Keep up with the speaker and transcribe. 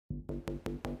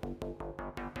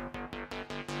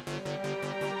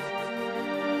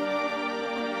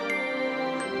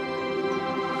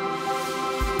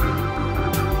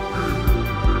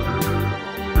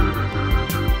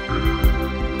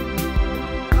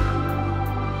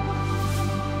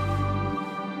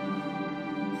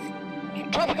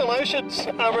Tropical oceans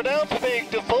are renowned for being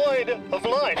devoid of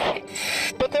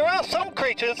life, but there are some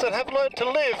creatures that have learned to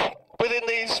live within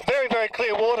these very, very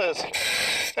clear waters.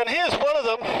 And here's one of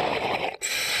them,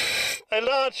 a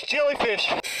large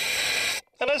jellyfish.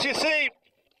 And as you see,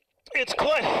 it's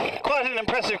quite an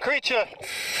impressive creature.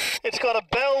 It's got a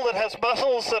bell that has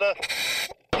muscles that are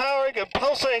powering and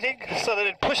pulsating so that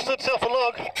it pushes itself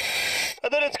along.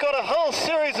 And then it's got a whole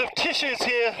series of tissues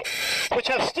here which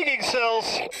have stinging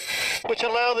cells which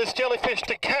allow this jellyfish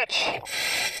to catch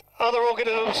other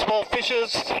organisms, small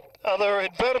fishes, other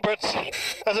invertebrates,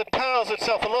 as it powers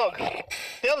itself along.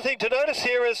 The other thing to notice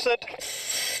here is that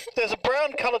there's a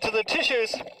brown colour to the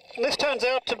tissues, and this turns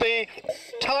out to be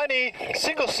tiny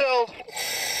single-celled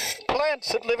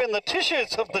plants that live in the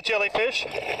tissues of the jellyfish.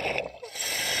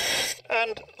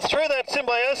 And through that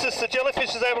symbiosis, the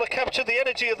jellyfish is able to capture the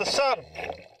energy of the sun.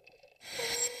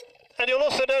 And you'll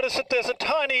also notice that there's a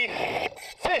tiny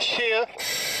fish here,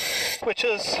 which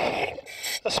is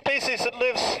a species that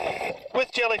lives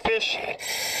with jellyfish,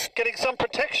 getting some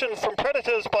protection from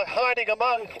predators by hiding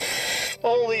among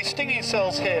all these stinging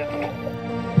cells here.